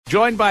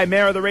Joined by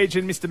Mayor of the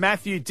Region, Mr.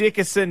 Matthew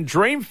Dickerson.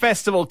 Dream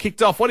Festival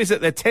kicked off, what is it,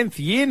 their 10th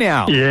year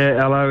now?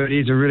 Yeah, hello, it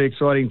is a really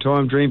exciting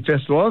time, Dream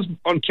Festival. I was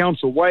on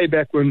council way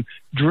back when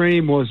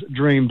Dream was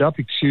dreamed up,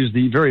 excuse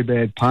the very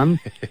bad pun,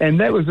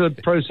 and that was a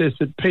process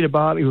that Peter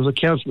Bartley, who was a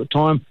councillor at the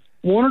time,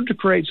 wanted to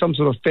create some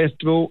sort of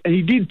festival, and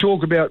he did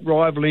talk about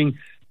rivalling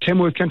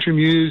Tamworth Country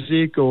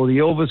Music or the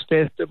Elvis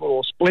Festival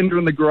or Splendour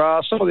in the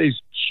Grass, some of these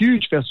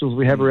huge festivals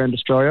we have around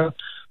Australia.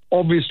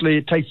 Obviously,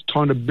 it takes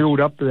time to build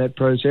up to that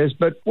process,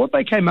 but what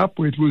they came up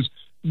with was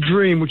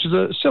Dream, which is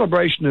a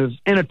celebration of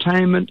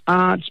entertainment,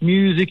 arts,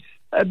 music,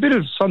 a bit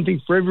of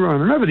something for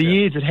everyone. And over the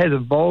years, it has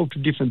evolved to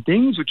different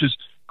things, which is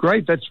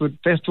great. That's what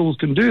festivals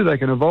can do. They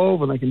can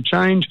evolve and they can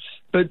change.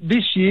 But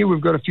this year,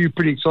 we've got a few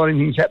pretty exciting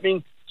things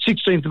happening.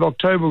 16th of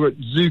October, we've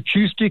got Zoo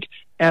Acoustic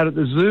out at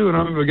the zoo, and I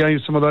remember going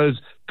to some of those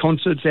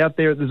concerts out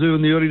there at the zoo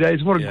in the early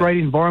days. What a great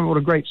environment, what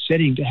a great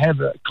setting to have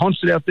a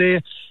concert out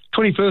there.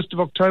 21st of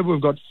October,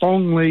 we've got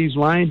Fong Lee's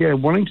Lane down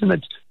in Wellington.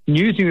 That's a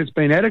new thing that's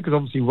been added because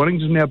obviously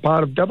Wellington's now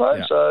part of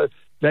Dubbo, so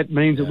that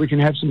means that we can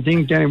have some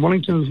things down in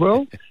Wellington as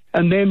well.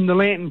 And then the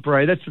Lantern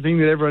Parade, that's the thing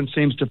that everyone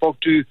seems to flock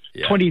to.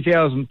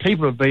 20,000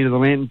 people have been to the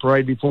Lantern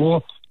Parade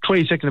before.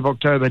 22nd of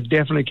October,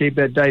 definitely keep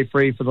that day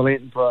free for the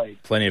Lantern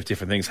Parade. Plenty of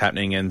different things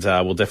happening, and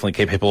we'll definitely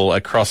keep people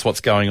across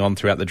what's going on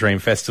throughout the Dream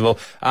Festival.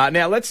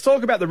 Now, let's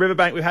talk about the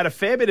riverbank. We've had a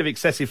fair bit of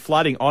excessive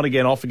flooding on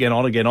again, off again,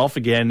 on again, off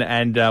again,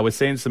 and we're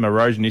seeing some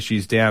erosion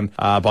issues down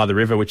by the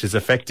river, which is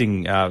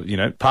affecting,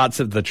 parts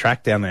of the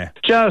track down there.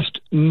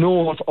 Just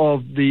north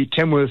of the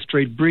Tamworth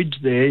Street Bridge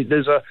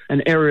there's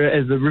an area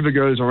as the river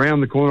goes around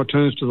the corner,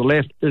 turns to the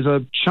left. There's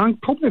a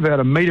chunk, probably about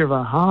 1.5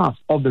 metres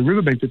of the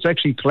riverbank that's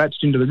actually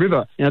collapsed into the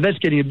river. Now, that's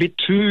getting a bit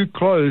too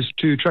close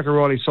to Truck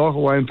O'Reilly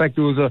Cycleway. In fact,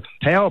 there was a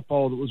power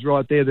pole that was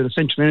right there that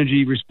Essential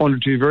Energy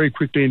responded to very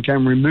quickly and came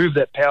and removed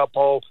that power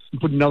pole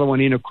and put another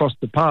one in across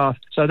the path.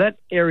 So that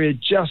area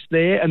just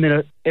there, and then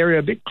an area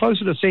a bit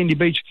closer to Sandy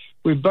Beach,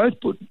 we've both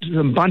put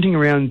some bunting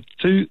around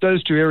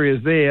those two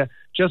areas there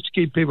just to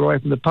keep people away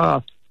from the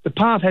path. The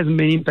path hasn't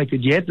been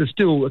impacted yet. There's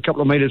still a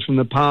couple of metres from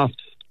the path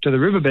to the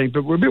riverbank,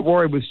 but we're a bit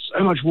worried with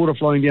so much water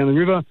flowing down the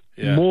river,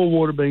 more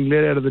water being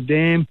let out of the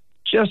dam.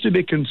 Just a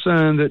bit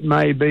concerned that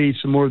maybe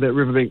some more of that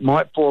riverbank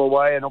might fall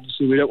away, and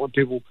obviously we don't want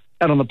people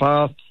out on the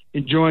path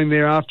enjoying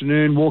their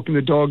afternoon, walking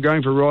the dog,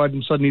 going for a ride,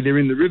 and suddenly they're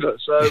in the river.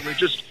 So we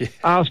just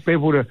ask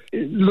people to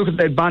look at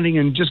that bunting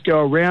and just go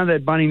around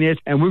that bunting net,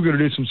 and we've got to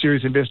do some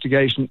serious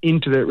investigation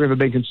into that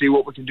riverbank and see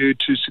what we can do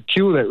to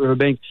secure that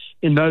riverbank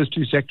in those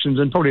two sections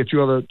and probably a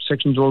few other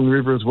sections along the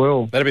river as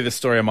well. That'll be the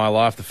story of my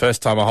life. The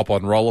first time I hop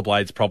on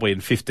rollerblades probably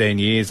in 15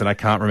 years, and I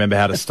can't remember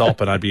how to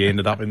stop, and I'd be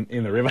ended up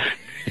in the river.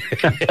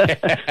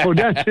 Well,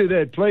 don't do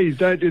that, please.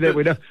 Don't do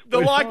that. The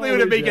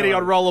likelihood of me getting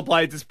on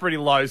rollerblades is pretty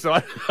low, so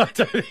I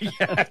don't think you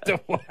have to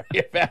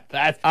worry about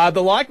that.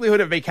 The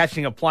likelihood of me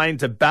catching a plane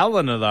to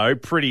Ballina, though,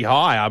 pretty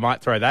high. I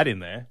might throw that in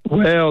there.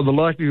 Well, the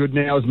likelihood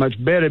now is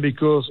much better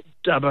because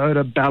Dubbo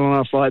to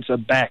Ballina flights are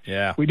back.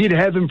 Yeah. We did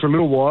have them for a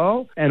little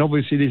while, and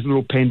obviously this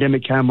little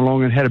pandemic came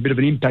along and had a bit of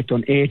an impact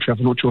on air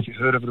traffic. I'm not sure if you've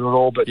heard of it at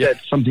all, but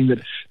that's something that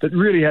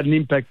really had an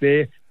impact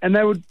there. And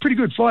they were pretty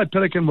good flight.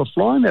 Pelican were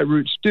flying that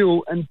route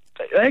still, and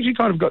they actually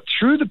kind of got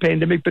through the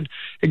pandemic, but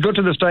it got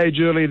to the stage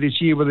earlier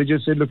this year where they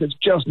just said, look, it's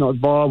just not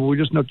viable. We're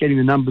just not getting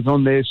the numbers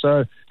on there.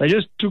 So they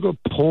just took a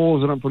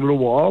pause on it for a little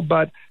while,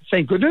 but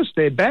thank goodness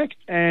they're back.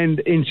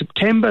 And in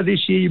September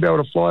this year, you'll be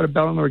able to fly to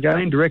Ballina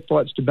again, direct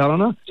flights to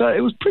Ballina. So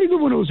it was pretty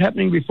good when it was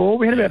happening before.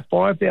 We had about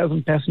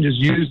 5,000 passengers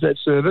use that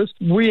service.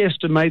 We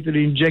estimate that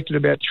it injected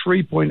about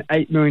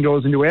 $3.8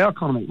 million into our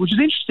economy, which is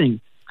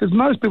interesting because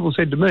most people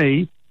said to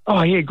me,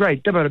 oh, yeah,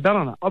 great, Dubbo to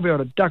Ballina. I'll be able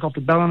to duck off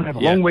to Ballina, have a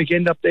long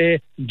weekend up there,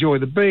 enjoy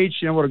the beach,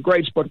 what a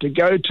great spot to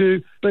go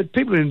to. But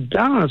people in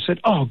Ballina said,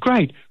 oh,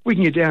 great, we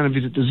can get down and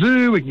visit the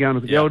zoo, we can go and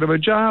look at the Old Dubbo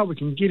Jail, we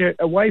can get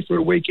away for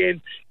a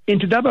weekend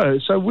into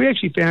Dubbo. So we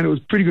actually found it was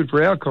pretty good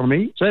for our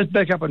economy. So that's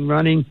back up and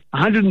running,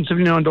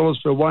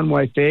 $179 for a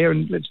one-way fare,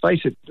 and let's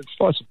face it, it's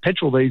the price of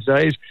petrol these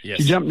days. If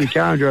you jump in your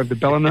car and drove to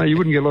Ballina, you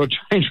wouldn't get a lot of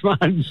change for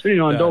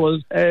 $179. No.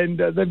 And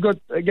they've got,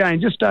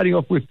 again, just starting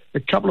off with a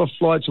couple of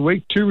flights a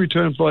week, 2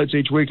 return flights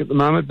each week at the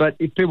moment, but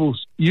if people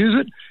use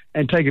it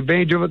and take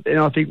advantage of it, then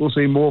I think we'll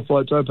see more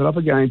flights open up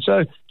again. So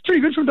it's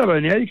pretty good from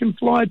Dubbo now. You can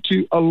fly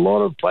to a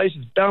lot of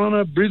places,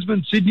 Ballina,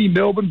 Brisbane, Sydney,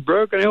 Melbourne,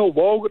 Broken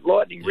Walgett,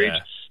 Lightning Ridge.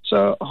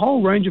 So a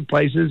whole range of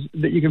places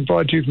that you can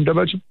fly to from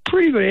Dubbo. It's a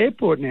pretty good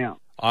airport now.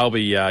 I'll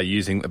be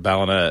using the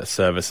Ballina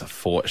service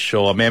for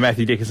sure. Mayor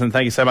Matthew Dickerson,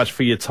 thank you so much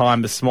for your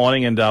time this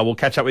morning, and we'll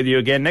catch up with you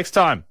again next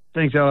time.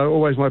 Thanks, Allo.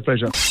 Always my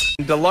pleasure.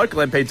 The local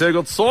MP,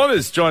 Dougal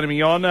Saunders, joining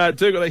me on.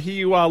 Dougal, I hear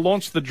you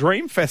launched the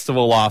Dream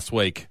Festival last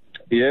week.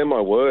 Yeah,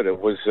 my word. It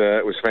was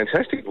a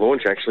fantastic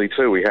launch, actually,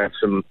 too. We had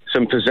some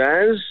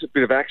pizzazz, a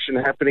bit of action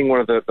happening.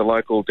 One of the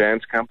local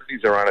dance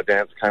companies, Arana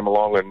Dance, came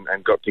along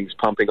and got things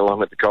pumping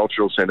along at the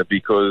Cultural Centre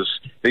because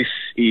this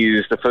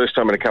is the first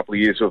time in a couple of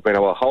years we've been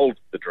able to hold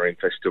the Dream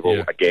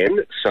Festival again.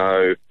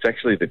 So it's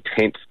actually the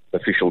 10th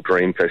official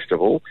Dream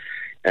Festival.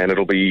 and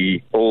it'll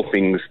be all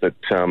things that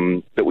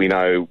that we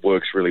know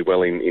works really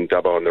well in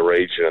Dubbo and the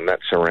region, and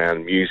that's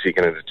around music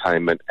and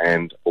entertainment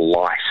and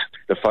light.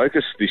 The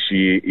focus this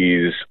year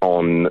is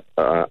on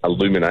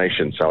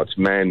illumination, so it's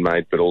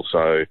man-made, but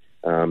also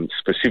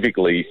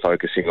specifically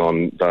focusing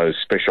on those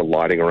special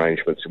lighting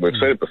arrangements. And we've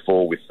seen it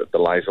before with the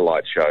laser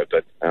light show,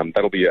 but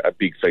that'll be a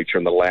big feature.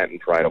 And the Lantern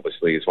Parade,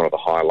 obviously, is one of the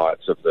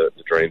highlights of the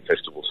Dream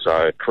Festival.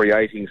 So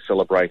creating,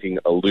 celebrating,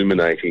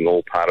 illuminating,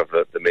 all part of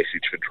the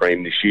message for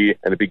Dream this year,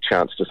 and a big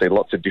chance to see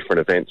lots of different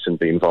events and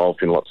be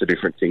involved in lots of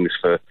different things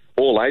for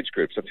all age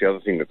groups. That's the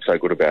other thing that's so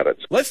good about it.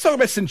 Let's talk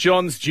about St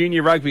John's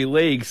Junior Rugby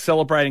League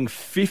celebrating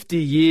 50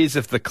 years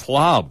of the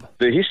club.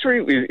 The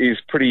history is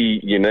pretty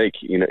unique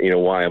in a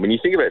way. I mean, you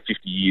think about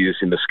 50 years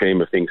in the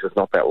scheme of things, it's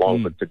not that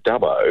long, but for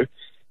Dubbo,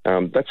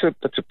 that's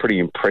a pretty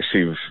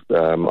impressive,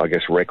 I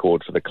guess,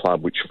 record for the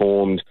club, which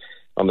formed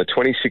on the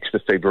 26th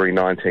of February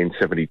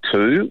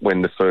 1972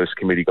 when the first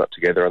committee got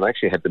together, and they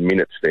actually had the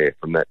minutes there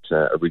from that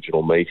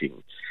original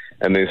meeting.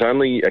 And there's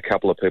only a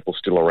couple of people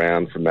still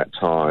around from that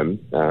time.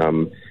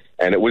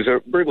 And it was a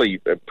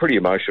pretty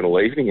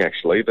emotional evening,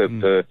 actually.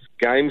 The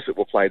games that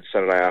were played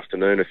Saturday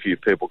afternoon, a few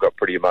people got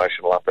pretty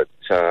emotional up at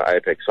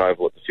Apex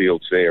Oval at the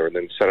fields there, and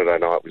then Saturday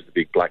night was the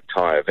big black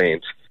tie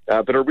event.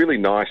 But a really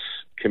nice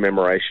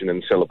commemoration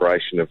and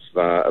celebration of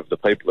the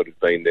people that have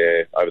been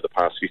there over the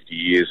past 50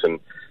 years,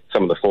 and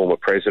some of the former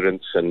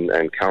presidents and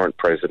current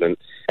president.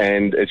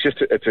 And it's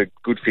a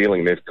good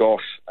feeling. They've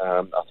got,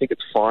 I think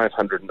it's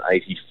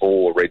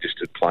 584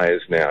 registered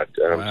players now at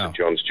St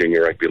John's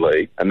Junior Rugby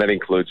League, and that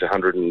includes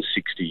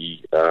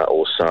 160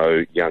 or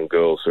so young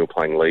girls who are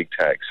playing league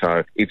tag.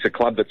 So it's a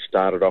club that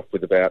started off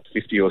with about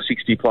 50 or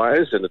 60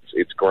 players, and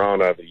it's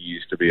grown over the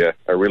years to be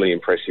a really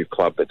impressive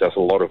club that does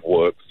a lot of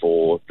work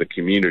for the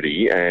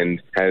community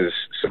and has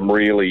some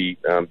really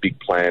big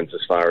plans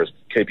as far as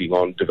keeping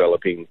on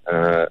developing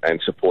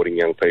and supporting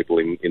young people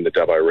in the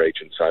Dubbo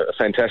region. So a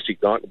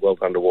fantastic night, well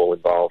done to all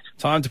involved.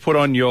 Time to put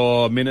on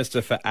your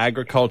Minister for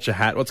Agriculture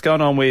hat. What's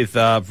going on with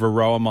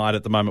varroamide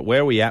at the moment?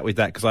 Where are we at with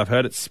that? Because I've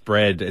heard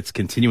it's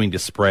continuing to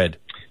spread.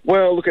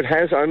 Well, look, it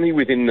has only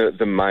within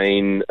the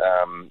main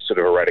sort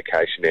of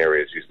eradication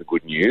areas is the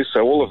good news.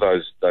 So all of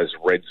those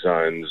red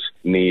zones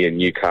near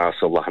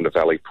Newcastle, the Hunter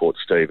Valley, Port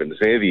Stephens,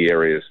 they're the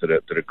areas that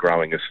are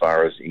growing as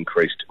far as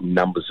increased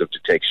numbers of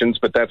detections,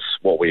 but that's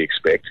what we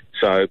expect.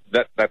 So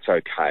that's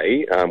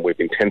okay. We've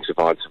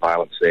intensified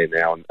surveillance there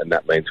now, and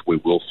that means we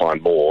will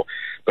find more.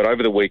 But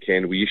over the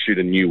weekend, we issued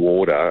a new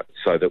order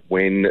so that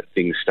when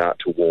things start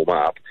to warm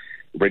up,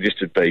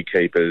 registered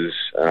beekeepers,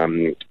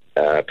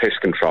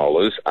 pest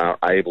controllers are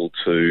able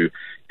to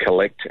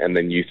collect and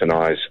then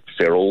euthanise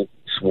feral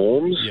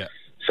swarms. Yeah.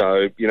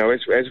 So,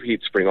 as we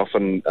hit spring,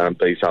 often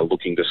bees are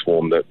looking to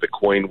swarm. The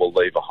queen will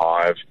leave a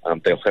hive.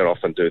 They'll head off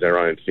and do their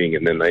own thing,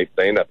 and then they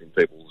end up in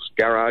people's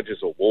garages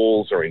or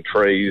walls or in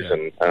trees.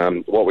 Yeah.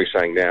 And what we're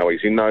saying now is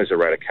in those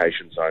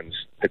eradication zones,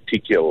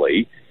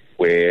 particularly,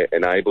 we're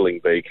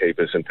enabling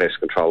beekeepers and pest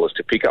controllers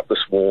to pick up the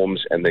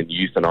swarms and then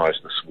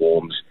euthanise the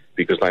swarms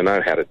because they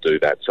know how to do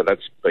that. So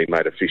that's been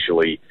made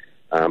officially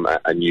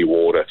a new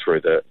order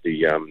through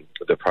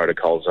the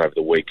protocols over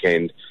the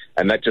weekend,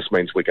 and that just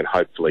means we can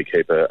hopefully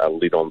keep a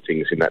lid on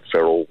things in that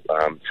feral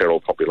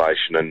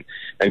population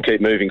and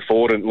keep moving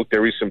forward. And look,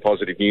 there is some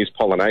positive news.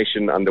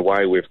 Pollination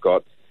underway. We've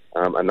got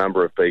a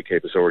number of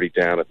beekeepers already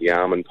down at the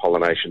almond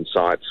pollination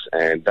sites,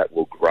 and that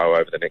will grow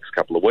over the next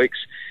couple of weeks.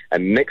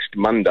 And next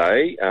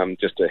Monday,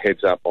 just a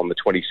heads up, on the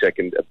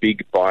 22nd, a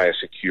big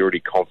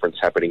biosecurity conference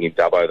happening in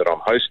Dubbo that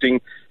I'm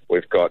hosting.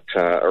 We've got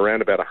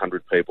around about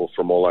 100 people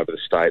from all over the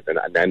state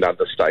and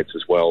other states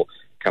as well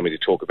coming to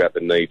talk about the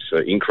need for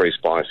increased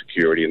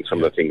biosecurity and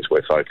some of the things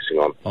we're focusing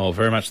on. Oh,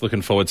 very much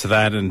looking forward to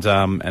that, and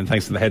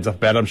thanks for the heads up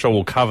about it. I'm sure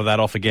we'll cover that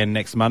off again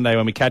next Monday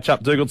when we catch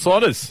up. Dougal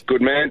Saunders.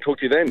 Good man. Talk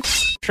to you then.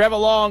 Trevor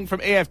Long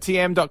from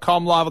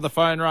EFTM.com live on the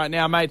phone right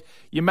now, mate.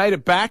 You made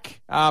it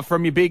back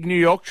from your big New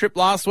York trip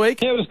last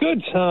week. Yeah, it was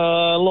good.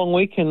 Long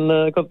week,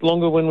 and got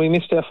longer when we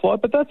missed our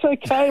flight, but that's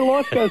okay.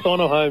 Life goes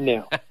on at home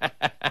now.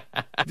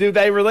 Did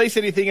they release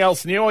anything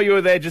else new, or you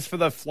were there just for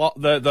the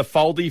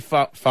foldy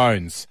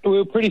phones? We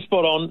were pretty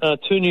spot on.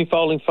 2 new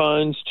folding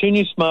phones, 2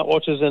 new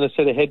smartwatches, and a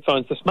set of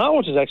headphones. The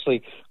smartwatch is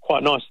actually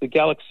quite nice. The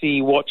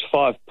Galaxy Watch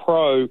 5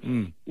 Pro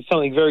is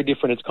something very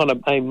different. It's kind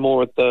of aimed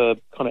more at the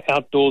kind of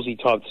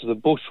outdoorsy types, so the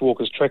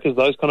bushwalkers, trekkers,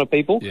 those kind of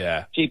people.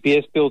 Yeah.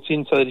 GPS built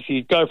in so that if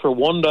you go for a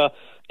wander,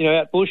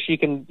 out bush, you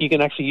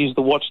can actually use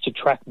the watch to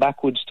track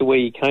backwards to where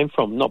you came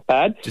from. Not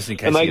bad. Just in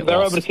case and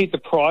they're able to keep the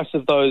price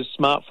of those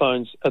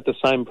smartphones at the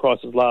same price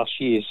as last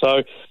year.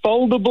 So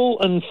foldable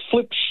and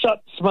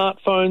flip-shut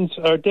smartphones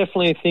are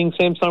definitely a thing.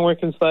 Samsung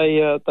reckons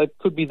they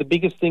could be the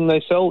biggest thing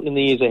they sell in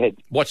the years ahead.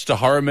 Watched a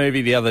horror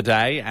movie the other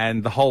day,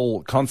 and the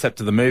whole concept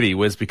of the movie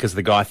was because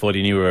the guy thought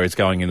he knew where he was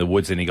going in the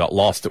woods and he got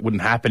lost. It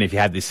wouldn't happen if you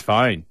had this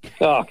phone.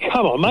 Oh,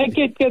 come on, mate.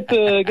 Get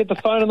the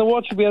phone and the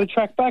watch. You'll be able to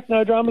track back.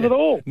 No dramas at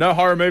all. No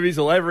horror movies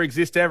will ever ever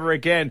exist ever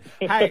again.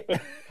 Hey,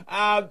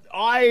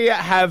 I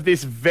have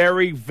this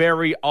very,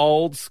 very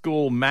old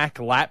school Mac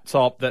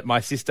laptop that my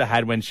sister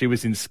had when she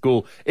was in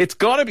school. It's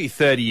got to be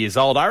 30 years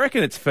old. I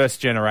reckon it's first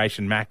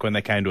generation Mac when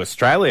they came to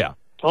Australia.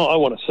 Oh, I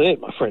want to see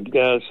it, my friend.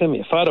 Send me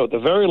a photo at the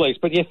very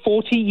least. But yeah,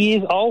 40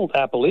 years old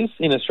Apple is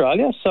in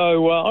Australia.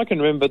 So I can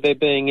remember there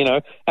being,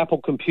 Apple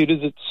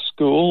computers at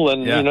school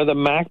and, the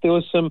Mac. There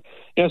was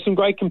some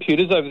great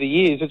computers over the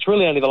years. It's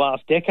really only the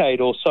last decade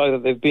or so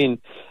that they've been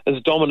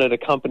as dominant a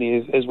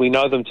company as we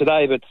know them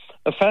today. But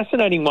a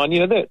fascinating one.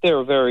 They're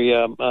a very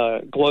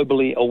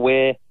globally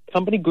aware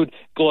company, good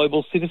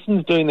global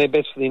citizens doing their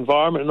best for the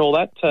environment and all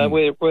that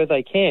where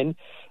they can.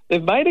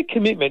 They've made a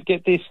commitment,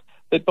 get this,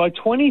 that by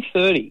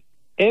 2030,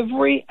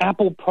 every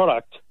Apple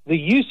product, the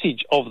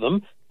usage of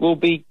them will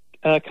be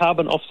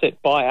carbon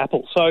offset by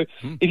Apple. So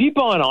if you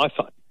buy an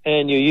iPhone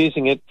and you're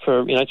using it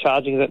for,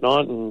 charging it at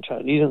night and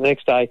using it the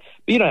next day,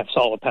 but you don't have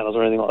solar panels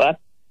or anything like that,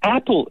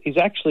 Apple is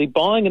actually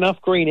buying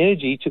enough green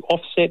energy to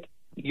offset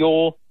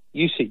your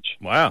usage.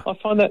 Wow. I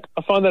find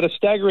that a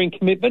staggering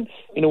commitment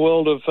in a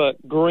world of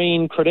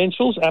green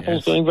credentials.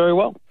 Apple's doing very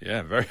well.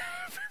 Yeah, very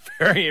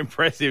very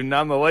impressive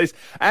nonetheless.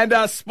 And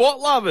sport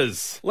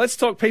lovers, let's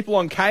talk people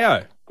on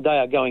KO. They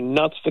are going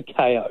nuts for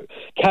KO.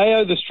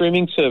 KO, the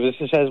streaming service,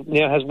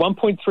 now has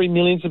 1.3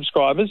 million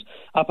subscribers,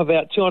 up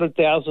about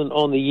 200,000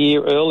 on the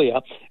year earlier.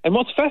 And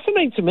what's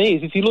fascinating to me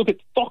is if you look at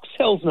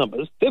Foxtel's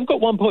numbers, they've got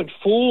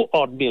 1.4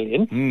 odd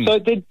million. So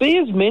there'd be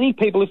as many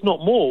people, if not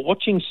more,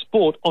 watching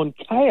sport on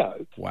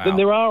KO than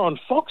there are on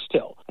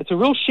Foxtel. It's a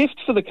real shift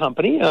for the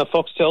company,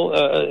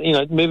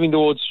 Foxtel, moving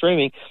towards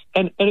streaming.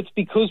 And it's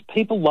because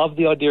people love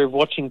the idea of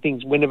watching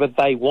things whenever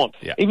they want.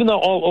 Yeah. Even though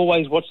I'll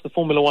always watch the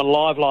Formula One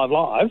live,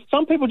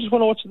 some people just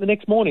want to watch it the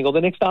next morning or the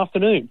next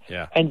afternoon.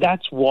 Yeah. And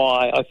that's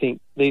why I think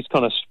these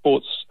kind of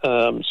sports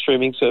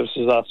streaming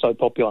services are so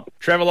popular.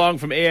 Trevor Long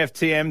from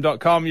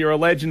EFTM.com. You're a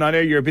legend. I know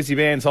you're a busy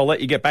man, so I'll let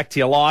you get back to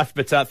your life.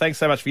 But thanks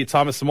so much for your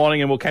time this morning,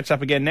 and we'll catch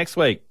up again next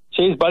week.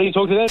 Cheers, buddy.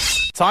 Talk to you then.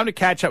 Time to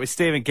catch up with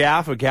Stephen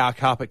Gow for Gow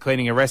Carpet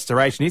Cleaning and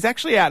Restoration. He's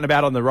actually out and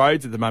about on the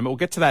roads at the moment. We'll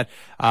get to that,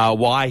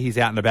 why he's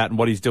out and about and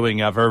what he's doing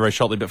very, very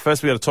shortly. But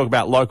first, we've got to talk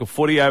about local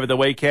footy over the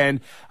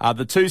weekend.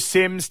 The two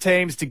Sims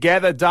teams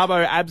together,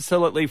 Dubbo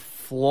absolutely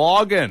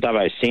flogging.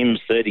 Dubbo Sims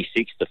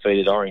 36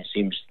 defeated Orange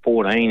Sims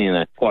 14 in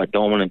a quite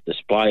dominant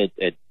display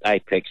at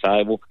Apex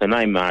Oval. And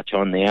they march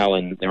on now,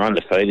 and they're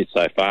undefeated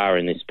so far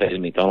in this Peter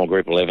McDonald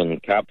Group 11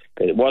 Cup.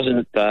 But it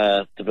wasn't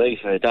to be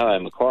for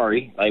Dubbo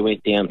Macquarie. They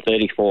went down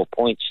 34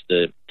 points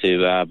to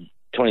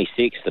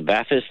 26 to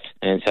Bathurst,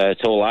 and so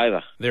it's all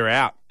over. They're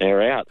out.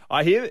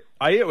 I hear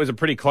it was a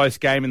pretty close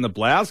game in the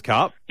Blouse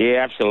Cup.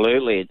 Yeah,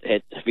 absolutely.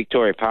 At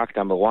Victoria Park,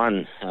 number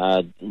 1.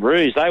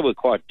 Roos, they were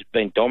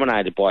been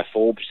dominated by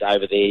Forbes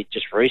over there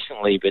just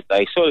recently, but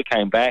they sort of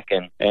came back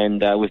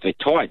and with a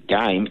tight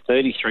game,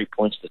 33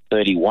 points to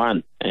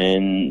 31.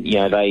 And,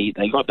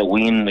 they got the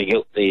win.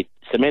 They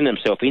cemented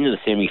themselves into the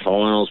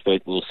semi-finals,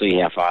 but we'll see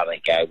how far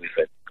they go with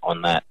it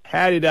on that.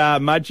 How did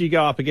Mudgee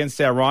go up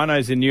against our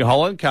Rhinos in New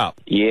Holland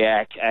Cup?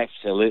 Yeah,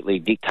 absolutely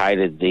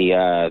dictated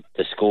the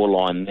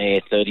scoreline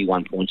there,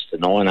 31 points to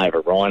 9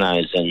 over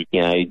Rhinos. And,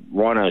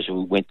 Rhinos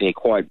went there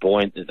quite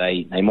buoyant that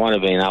they might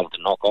have been able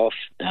to knock off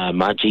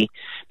Mudgee,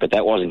 but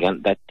that wasn't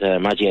going to,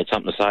 Mudgee had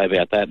something to say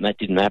about that, and that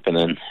didn't happen.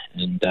 And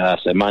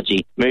so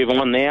Mudgee move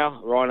on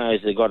now.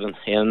 Rhinos have got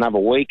another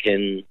week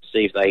and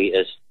see if they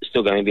are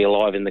still going to be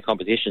alive in the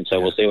competition. So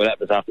we'll see what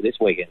happens after this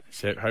weekend.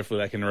 So hopefully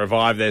they can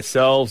revive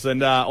themselves.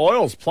 And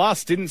Oils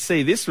Plus didn't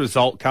see this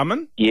result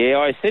coming. Yeah,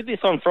 I said this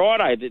on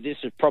Friday that this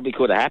probably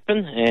could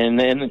happen, and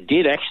then it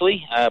did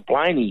actually.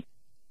 Blaney,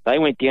 they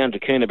went down to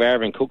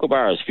Coonabarra and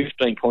Kookaburras,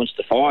 15 points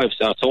to 5,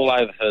 so it's all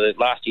over for the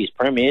last year's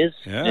premiers.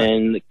 Yeah.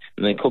 And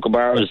the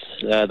Kookaburras,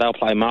 they'll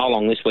play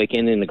Marlong this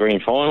weekend in the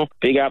grand final.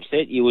 Big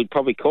upset, you would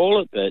probably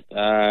call it, but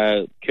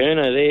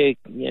Coona,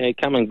 they're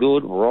coming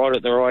good right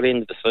at the right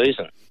end of the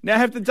season. Now,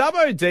 have the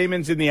Dubbo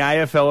Demons in the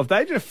AFL, have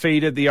they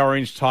defeated the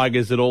Orange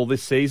Tigers at all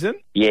this season?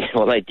 Yeah,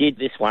 well, they did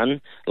this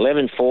one,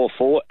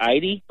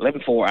 11-4-80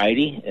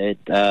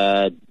 at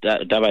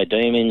Dubbo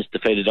Demons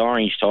defeated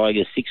Orange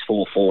Tigers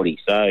 6-4-40.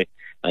 So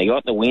they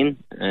got the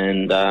win,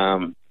 and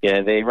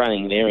they're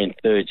running there in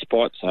third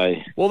spot. So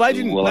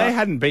they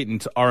hadn't beaten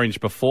Orange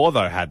before,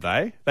 though, had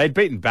they? They'd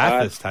beaten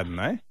Bathurst, hadn't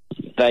they?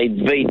 They'd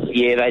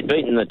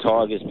beaten the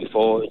Tigers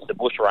before. It's the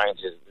Bush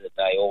Rangers that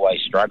they always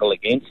struggle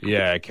against.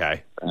 Yeah,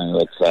 okay.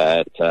 It's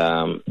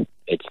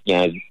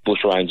Bush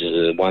Rangers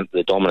are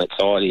the dominant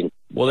side in.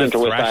 Well, they've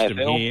thrashed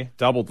them here,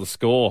 doubled the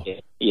score.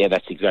 Yeah,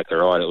 that's exactly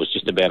right. It was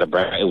just about it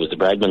was the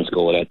Bradman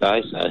score that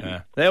day. So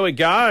there we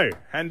go,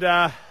 and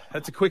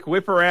that's a quick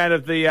whip around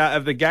of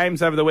the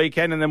games over the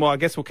weekend, and then I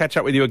guess we'll catch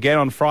up with you again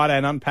on Friday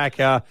and unpack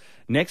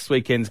next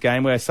weekend's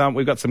game where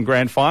we've got some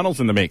grand finals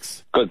in the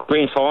mix. Got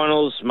grand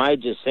finals,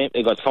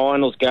 they've got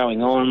finals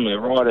going on. We're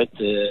right at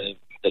the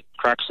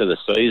crux of the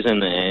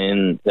season,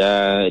 and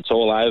it's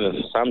all over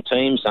for some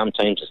teams. Some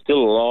teams are still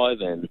alive,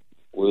 and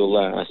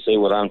we'll see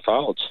what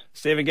unfolds.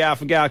 Stephen Gow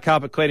from Gow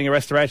Carpet Cleaning and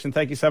Restoration,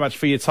 thank you so much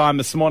for your time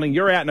this morning.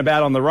 You're out and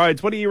about on the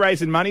roads. What are you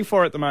raising money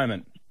for at the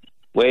moment?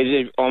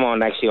 I'm on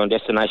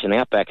Destination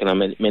Outback, and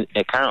I'm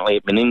currently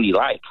at Menindee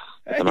Lake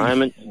at the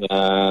moment.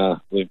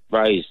 We've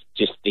raised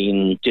just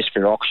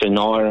for auction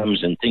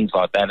items and things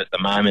like that at the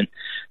moment,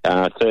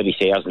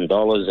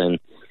 $30,000, and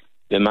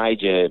the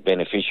major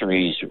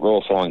beneficiaries,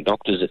 Royal Flying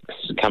Doctors,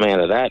 that's come out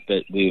of that,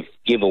 but we've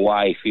give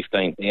away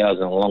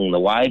 $15,000 along the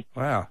way.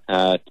 Wow.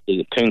 To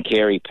the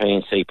Pooncarie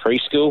P&C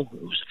Preschool.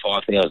 It was a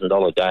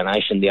 $5,000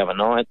 donation the other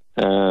night.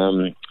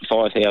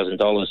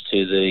 $5,000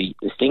 to the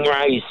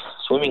Stingrays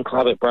Swimming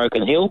Club at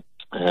Broken Hill.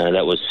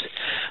 That was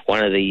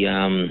one of the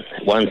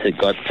ones that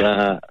got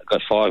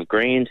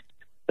 $5,000.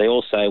 They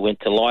also went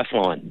to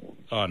Lifeline.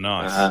 Oh,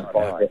 nice.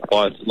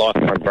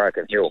 Lifeline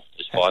Broken Hill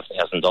was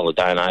 $5,000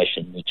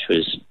 donation, which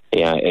was,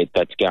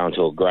 that's going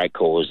to a great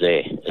cause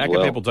there. How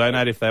can people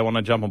donate if they want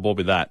to jump on board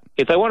with that?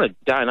 If they want to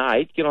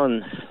donate, get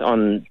on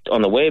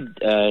the web,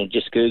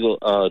 just Google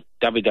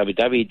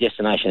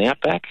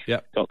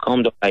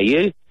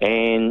www.destinationoutback.com.au,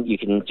 and you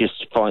can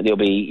just find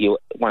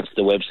once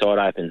the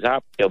website opens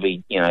up, there'll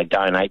be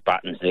donate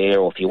buttons there,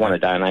 or if you want to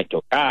donate to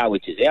a car,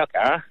 which is our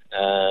car,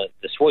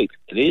 the Sweep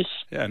it is.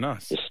 Yeah,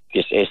 nice.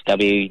 Just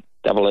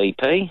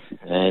SWEEP,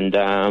 and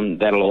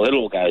it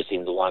all goes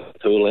into one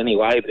pool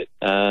anyway, but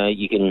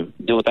you can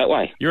do it that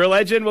way. You're a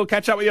legend. We'll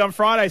catch up with you on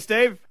Friday,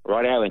 Steve.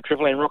 Righto, and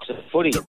Triple M rocks the footy.